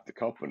of shop the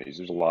companies.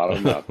 There's a lot of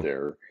them out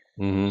there.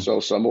 Mm-hmm. So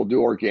some will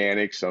do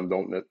organic, some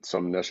don't.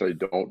 Some necessarily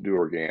don't do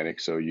organic.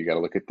 So you got to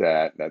look at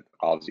that. That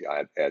obviously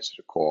adds to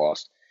the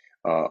cost.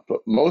 But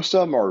most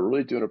of them are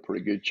really doing a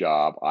pretty good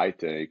job, I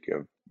think,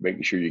 of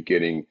making sure you're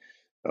getting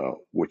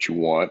what you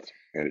want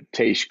and it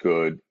tastes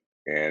good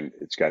and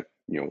it's got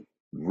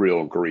real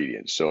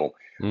ingredients. So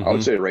I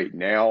would Mm-hmm. say right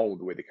now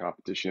the way the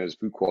competition is,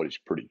 food quality is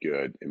pretty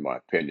good in my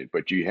opinion.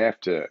 But you have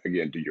to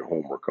again do your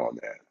homework on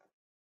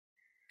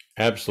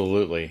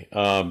Absolutely.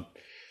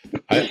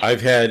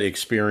 I've had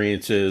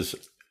experiences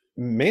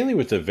mainly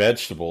with the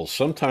vegetables.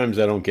 Sometimes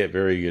I don't get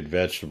very good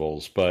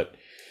vegetables, but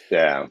that.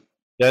 Yeah,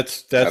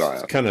 that's I don't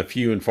that's have. kind of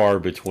few and far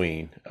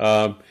between.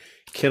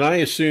 Can I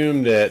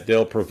assume that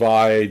they'll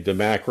provide the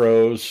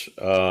macros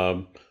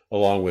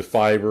along with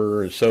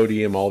fiber and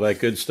sodium, all that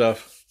good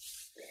stuff?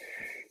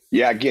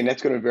 Yeah, again,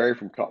 that's going to vary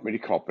from company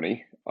to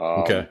company.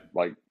 Okay.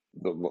 Like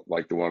the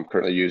one I'm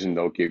currently using,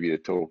 they'll give you the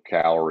total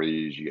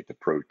calories, you get the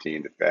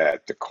protein, the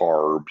fat, the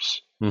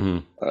carbs,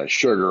 Mm-hmm.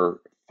 sugar,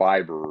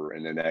 fiber,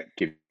 and then that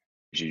gives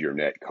you your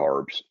net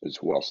carbs as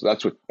well. So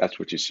that's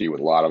what you see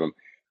with a lot of them.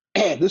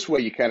 This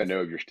way, you kind of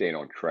know you're staying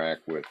on track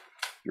with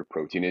your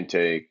protein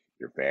intake,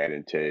 your fat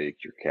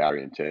intake, your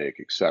calorie intake,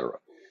 etc.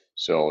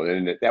 So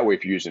then that way,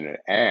 if you're using an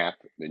app,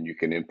 then you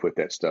can input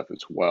that stuff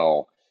as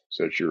well,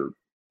 so that you're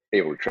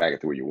able to track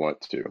it the way you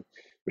want to.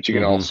 But you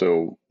can Mm-hmm.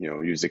 also,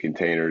 use the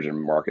containers and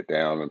mark it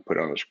down and put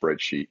it on a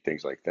spreadsheet,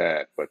 things like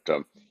that. But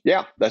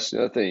yeah, that's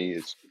the other thing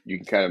is you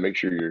can kind of make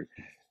sure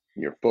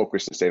you're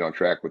focused and staying on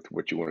track with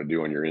what you want to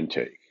do on your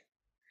intake.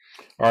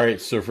 All right.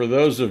 So for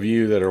those of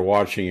you that are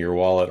watching your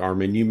wallet,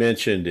 Armin, you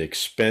mentioned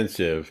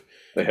expensive.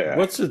 Yeah.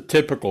 What's the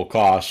typical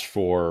cost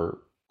for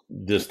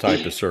this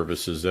type of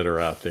services that are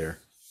out there?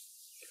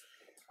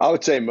 I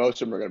would say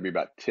most of them are going to be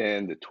about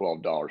 $10 to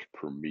 $12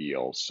 per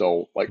meal.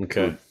 So, like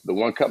Okay. for the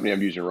one company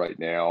I'm using right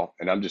now,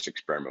 and I'm just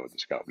experimenting with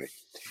this company,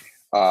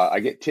 I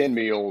get 10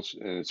 meals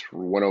and it's for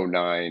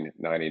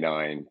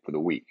 $109.99 for the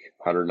week,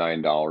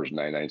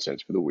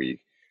 $109.99 for the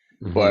week.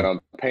 But Mm-hmm. I'm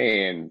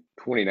paying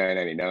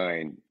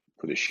 $29.99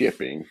 for the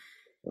shipping.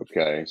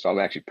 Okay, so I'm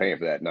actually paying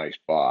for that nice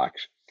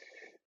box,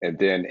 and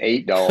then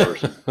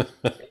 $8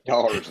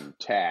 in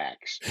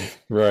tax.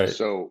 Right.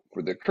 So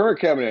for the current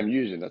cabinet I'm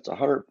using, that's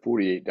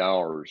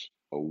 $148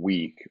 a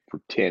week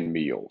for 10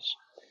 meals.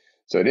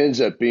 So it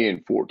ends up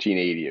being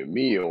 $14.80 a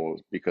meal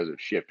because of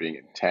shipping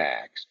and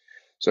tax.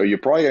 So you're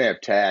probably gonna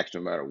have tax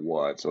no matter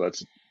what. So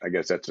I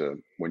guess that's a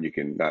one you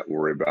can not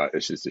worry about.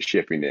 It's just the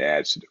shipping that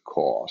adds to the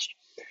cost.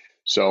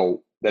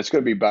 So that's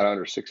going to be about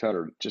under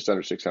 600, just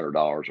under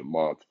 $600 a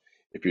month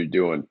if you're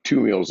doing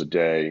 2 meals a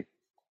day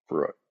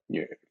for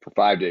for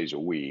 5 days a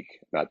week,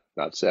 not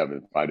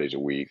seven, 5 days a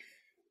week,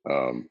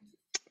 um,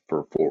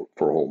 for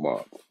a whole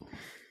month.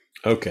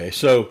 Okay,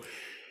 so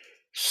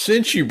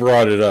since you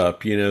brought it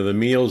up, the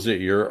meals that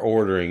you're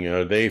ordering,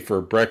 are they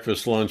for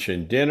breakfast, lunch,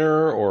 and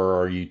dinner, or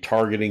are you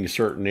targeting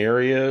certain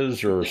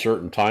areas or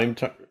certain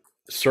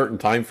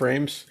time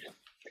frames?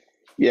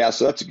 Yeah,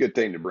 so that's a good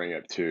thing to bring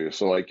up too.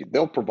 So like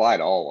they'll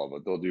provide all of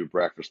it. They'll do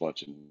breakfast,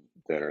 lunch, and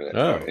dinner,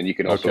 Oh, and you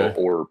can also okay.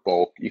 order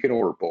bulk. You can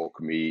order bulk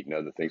meat and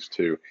other things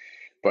too.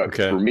 But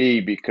Okay. for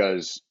me,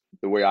 because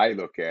the way I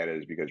look at it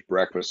is because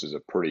breakfast is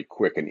a pretty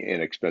quick and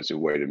inexpensive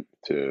way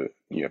to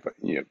if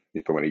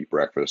I'm going to eat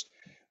breakfast,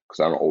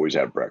 because I don't always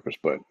have breakfast,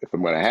 but if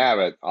I'm going to have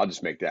it, I'll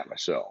just make that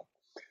myself.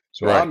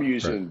 So Right. I'm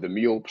Right. using the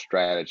meal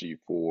strategy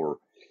for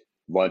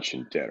lunch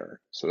and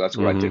dinner. So that's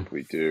what I Mm-hmm.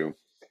 typically do.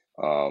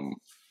 Um,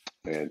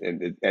 and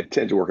it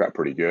tends to work out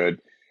pretty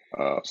good.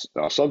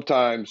 Now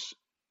sometimes,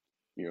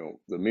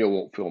 the meal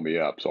won't fill me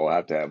up, so I'll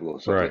have to have a little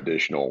something Right.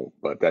 additional.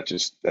 But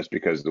that's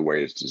because of the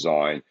way it's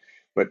designed.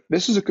 But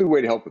this is a good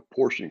way to help with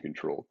portion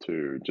control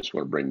too. Just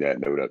want to bring that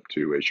note up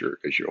too as your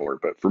order.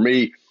 But for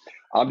me,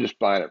 I'm just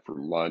buying it for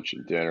lunch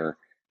and dinner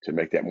to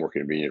make that more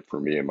convenient for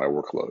me and my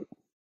workload.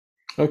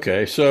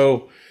 Okay.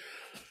 So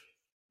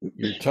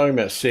you're talking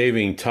about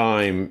saving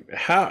time.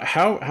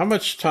 How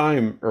much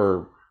time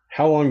or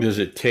how long does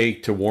it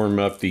take to warm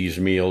up these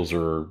meals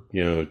or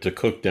to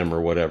cook them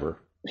or whatever?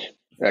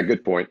 Yeah,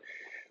 good point.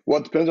 Well,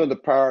 it depends on the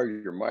power of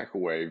your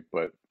microwave,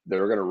 but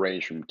they're going to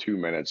range from 2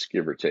 minutes,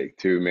 give or take,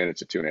 2 minutes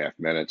to 2.5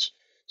 minutes,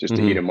 just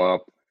to heat Mm-hmm. them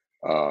up.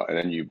 And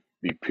then you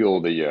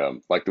peel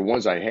the like the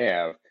ones I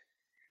have,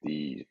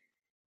 the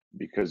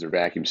because they're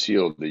vacuum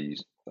sealed,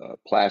 these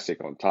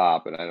plastic on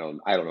top, and I don't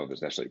know if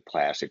it's necessarily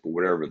plastic, but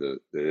whatever that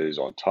is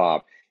on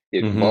top,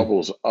 it Mm-hmm.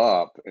 bubbles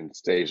up and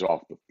stays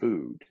off the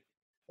food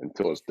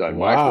until it's done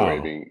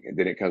Wow. microwaving, and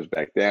then it comes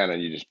back down,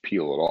 and you just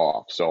peel it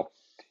off. So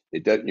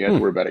it doesn't. You don't have to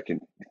Hmm. worry about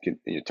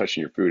it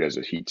touching your food as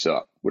it heats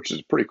up, which is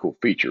a pretty cool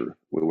feature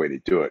with the way they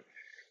do it.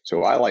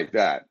 So I like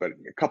that. But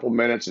a couple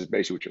minutes is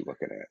basically what you're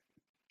looking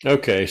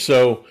Okay,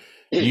 so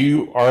at.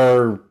 you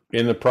are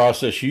in the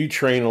process, you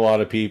train a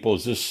lot of people.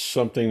 Is this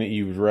something that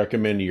you would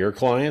recommend to your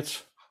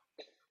clients?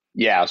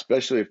 Yeah,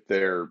 especially if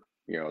they're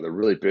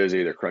really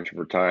busy, they're crunching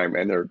for time,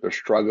 and they're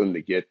struggling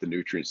to get the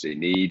nutrients they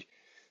need.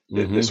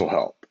 This Mm-hmm. will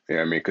help. I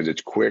mean, because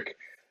it's quick.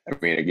 I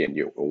mean, again,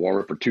 you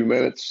warm it for 2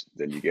 minutes,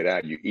 then you get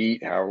out, you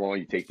eat. However long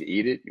you take to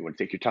eat it, you want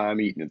to take your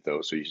time eating it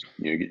though, so you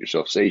get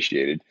yourself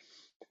satiated,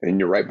 and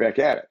you're right back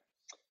at it.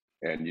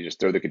 And you just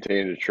throw the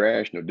container in the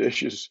trash, no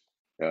dishes,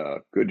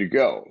 good to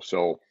go.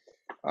 So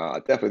I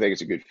definitely think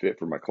it's a good fit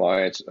for my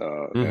clients,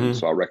 and Mm-hmm.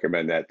 so I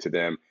recommend that to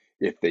them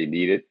if they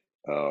need it.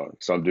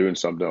 Some do and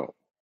some don't.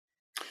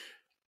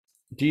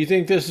 Do you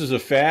think this is a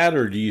fad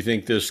or do you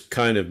think this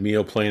kind of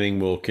meal planning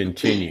will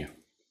continue?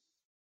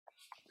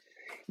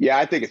 Yeah,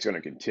 I think it's going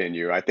to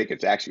continue. I think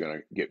it's actually going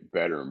to get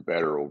better and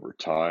better over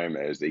time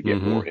as they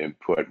get more Mm-hmm.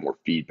 input, more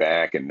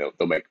feedback, and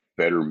they'll make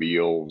better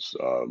meals,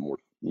 more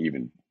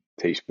even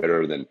taste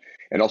better than,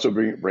 and also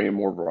bring in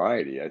more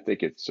variety. I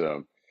think it's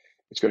going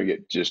to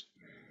get just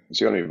it's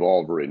going to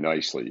evolve very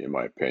nicely, in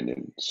my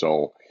opinion.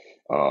 So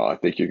I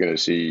think you're going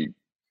to see,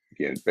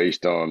 again,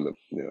 based on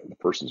the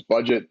person's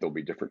budget, there'll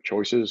be different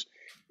choices.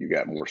 You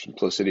got more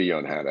simplicity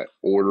on how to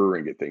order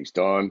and get things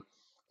done,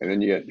 and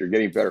then you're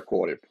getting better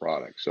quality of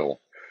product. So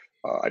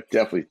I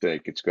definitely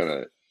think it's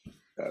going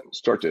to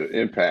start to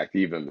impact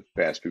even the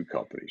fast food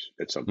companies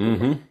at some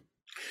point. Mm-hmm.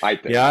 I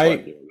think, Yeah,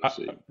 but we'll I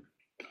see.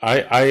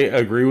 I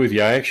agree with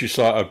you. I actually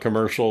saw a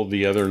commercial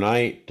the other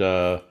night,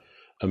 a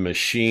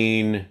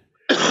machine,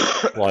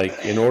 like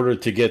in order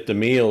to get the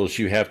meals,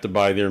 you have to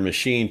buy their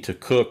machine to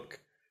cook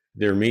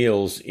their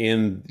meals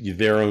in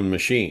their own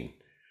machine.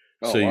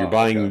 Oh So you're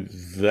wow, okay, buying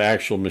the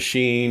actual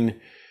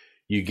machine,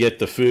 you get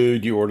the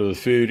food, you order the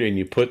food, and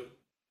you put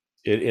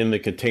it in the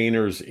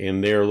containers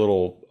in their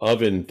little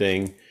oven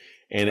thing,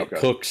 and it okay.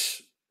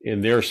 cooks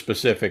in their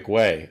specific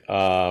way.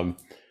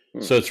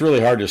 Hmm. So it's really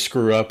hard to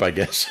screw up, I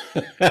guess.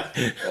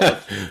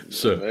 Well,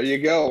 So there you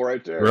go,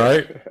 right there.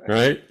 right,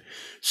 right.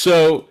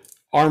 So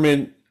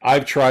Armin,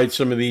 I've tried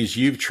some of these.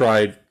 You've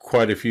tried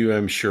quite a few,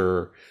 I'm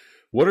sure.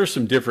 What are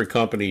some different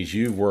companies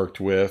you've worked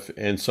with,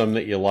 and some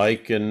that you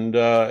like and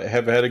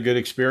have had a good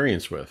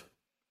experience with?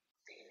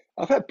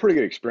 I've had pretty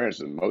good experience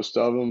with most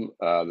of them.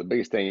 The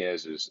biggest thing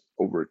is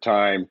over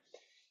time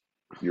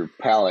your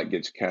palate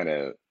gets kind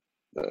of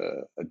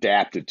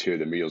adapted to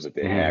the meals that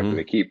they have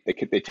because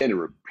Mm-hmm. they tend to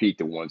repeat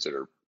the ones that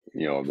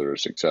are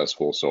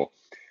successful. So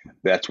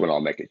that's when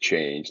I'll make a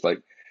change.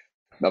 Like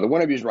now, the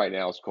one I'm using right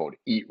now is called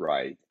Eat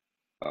Right.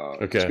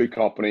 It's a Okay. good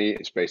company.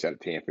 It's based out of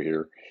Tampa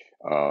here,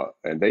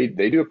 and they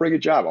do a pretty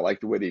good job. I like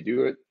the way they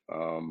do it,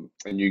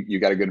 and you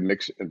got a good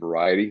mix and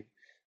variety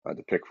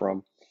to pick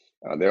from.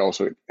 They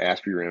also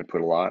ask for your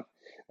input a lot.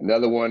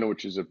 Another one,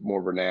 which is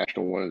more of a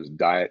national one, is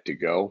Diet to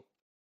Go.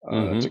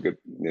 Mm-hmm. That's a good.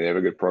 They have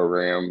a good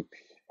program.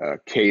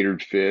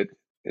 Catered Fit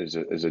is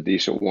a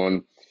decent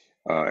one,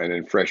 and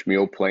then Fresh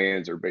Meal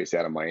Plans are based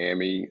out of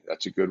Miami.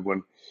 That's a good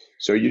one.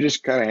 So you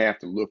just kind of have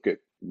to look at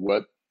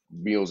what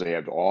meals they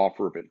have to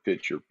offer if it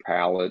fits your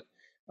palate,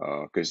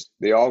 because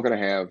they all going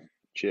to have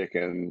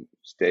chicken,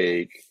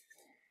 steak,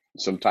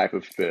 some type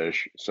of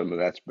fish. Some of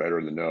that's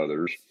better than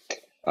others.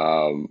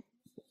 Um,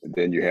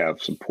 then you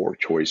have some pork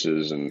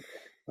choices and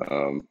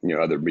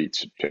other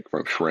meats pick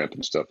from shrimp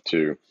and stuff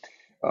too.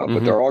 But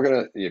Mm-hmm. they're all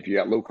gonna, if you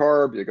got low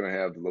carb, you're gonna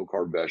have low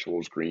carb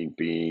vegetables, green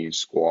beans,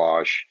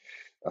 squash,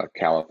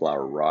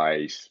 cauliflower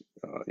rice,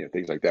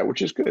 things like that,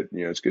 which is good.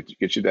 It's good to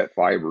get you that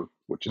fiber,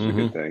 which is a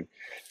good Mm-hmm. thing.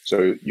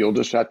 So you'll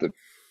just have to,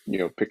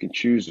 pick and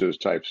choose those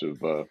types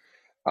of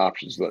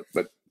options.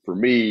 But for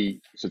me,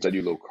 since I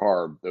do low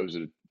carb, those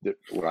are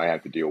what I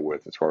have to deal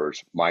with as far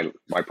as my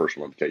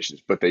personal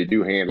limitations. But they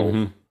do handle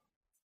Mm-hmm.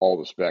 all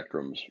the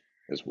spectrums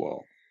as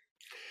well.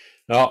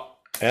 Well,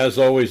 as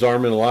always,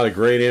 Arman, a lot of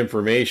great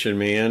information,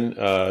 man.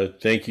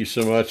 Thank you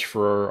so much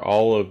for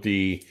all of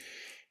the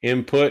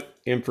input,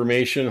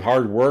 information,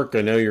 hard work.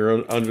 I know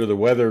you're under the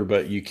weather,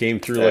 but you came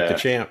through like a Uh,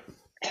 champ.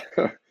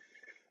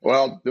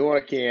 well, doing what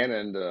I can,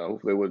 and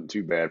hopefully it wasn't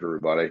too bad for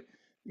everybody.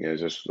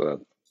 Just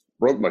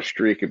broke my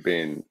streak of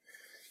being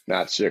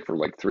not sick for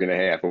like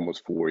 3.5,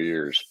 almost 4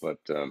 years. But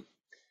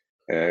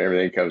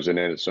everything comes in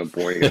at some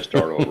point. You got to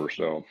start over.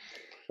 So,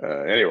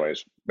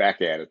 anyways,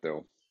 back at it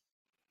though.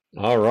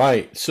 All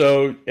right.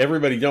 So,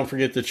 everybody, don't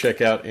forget to check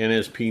out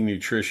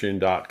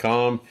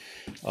nspnutrition.com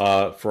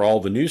for all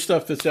the new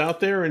stuff that's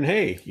out there. And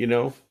hey,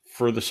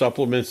 for the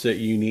supplements that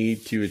you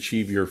need to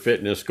achieve your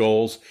fitness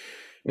goals.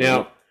 Hmm.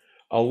 Now,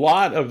 a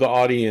lot of the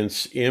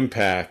audience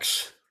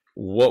impacts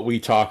what we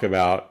talk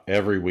about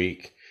every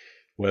week,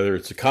 whether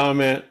it's a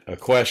comment, a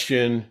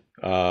question,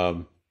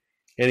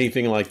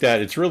 anything like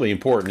that. It's really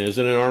important,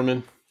 isn't it,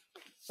 Armin?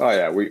 Oh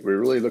yeah, we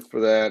really look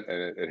for that,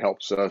 and it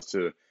helps us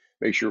to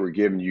make sure we're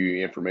giving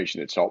you information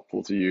that's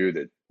helpful to you,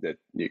 that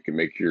you can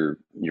make your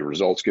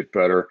results get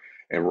better,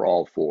 and we're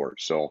all for it.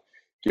 So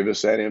give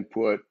us that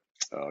input,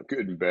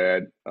 good and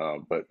bad,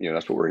 but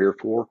that's what we're here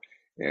for,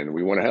 and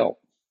we want to help.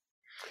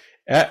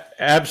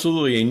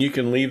 Absolutely. And you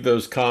can leave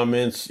those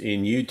comments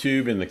in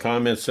YouTube in the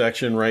comments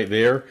section right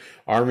there.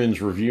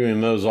 Armin's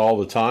reviewing those all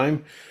the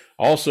time.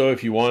 Also,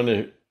 if you want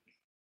to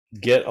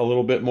get a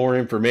little bit more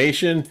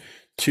information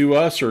to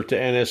us or to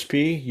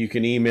NSP, you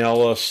can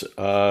email us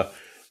via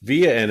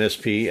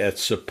NSP at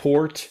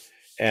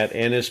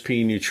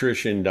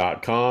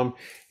support@nspnutrition.com,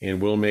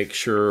 and we'll make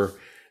sure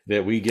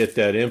that we get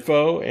that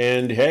info.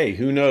 And hey,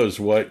 who knows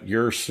what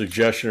your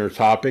suggestion or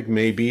topic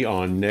may be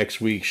on next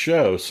week's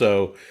show.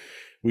 So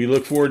we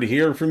look forward to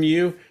hearing from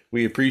you.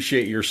 We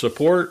appreciate your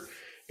support,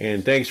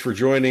 and thanks for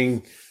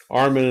joining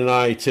Armin and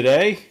I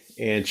today.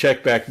 And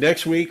check back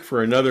next week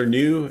for another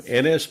new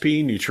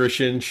NSP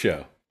Nutrition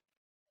Show.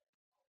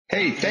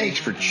 Hey, thanks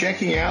for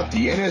checking out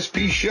the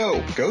NSP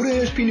Show. Go to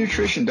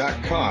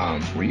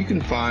nspnutrition.com where you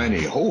can find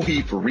a whole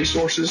heap of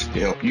resources to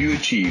help you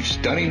achieve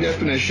stunning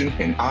definition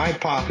and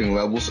eye-popping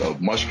levels of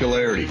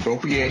muscularity.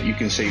 Don't forget you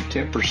can save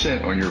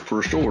 10% on your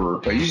first order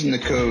by using the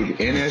code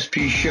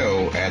NSP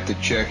Show at the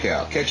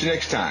checkout. Catch you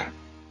next time.